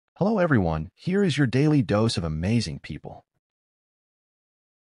Hello everyone, here is your daily dose of amazing people.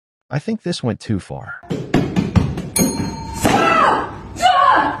 I think this went too far.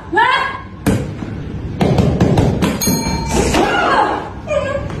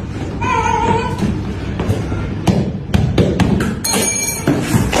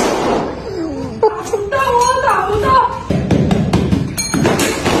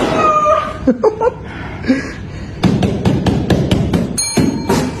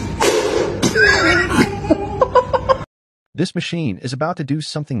 This machine is about to do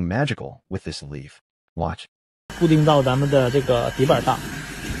something magical with this leaf. Watch. 固定到咱们的这个底板上，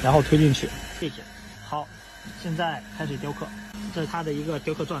然后推进去。谢谢。好，现在开始雕刻，这是它的一个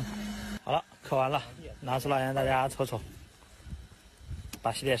雕刻状态。好了，刻完了，拿出来让大家瞅瞅。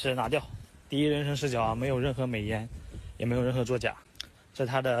把吸铁石拿掉，第一人称视角啊，没有任何美颜，也没有任何作假。这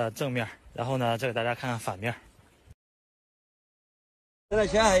是它的正面，然后呢，再给大家看看反面。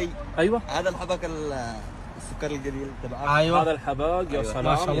ايوه هذا الحبق السكر القليل تبعه. ايوه هذا الحبق يا سلام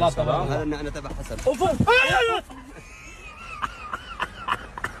ما شاء الله تبارك. هذا النعناع تبع حسن.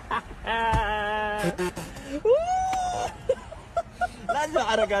 لا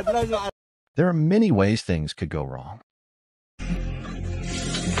حركات لا. There are many ways things could go wrong.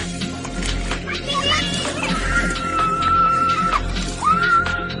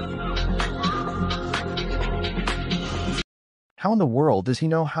 How in the world does he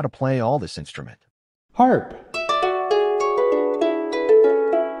know how to play all this instrument? Harp.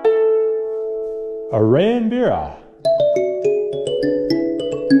 A Rambira.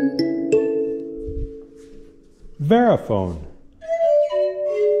 Veraphone.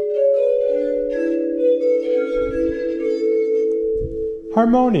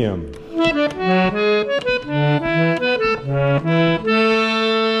 Harmonium.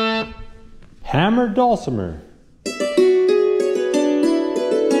 Hammer dulcimer.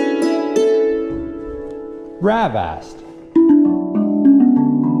 Ravast.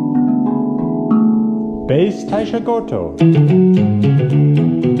 Bass Taishagoto.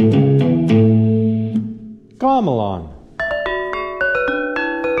 Gamelan.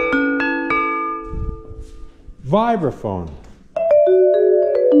 Vibraphone.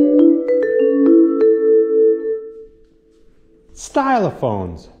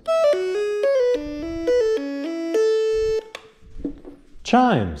 Stylophones.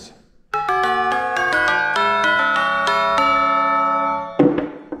 Chimes.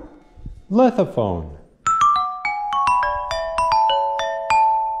 Lithophone.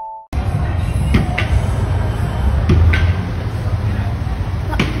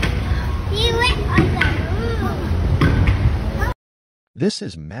 This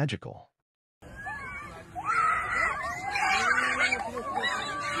is magical.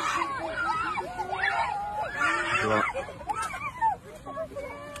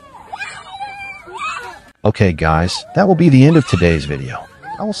 Okay guys, that will be the end of today's video.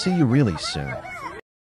 I will see you really soon.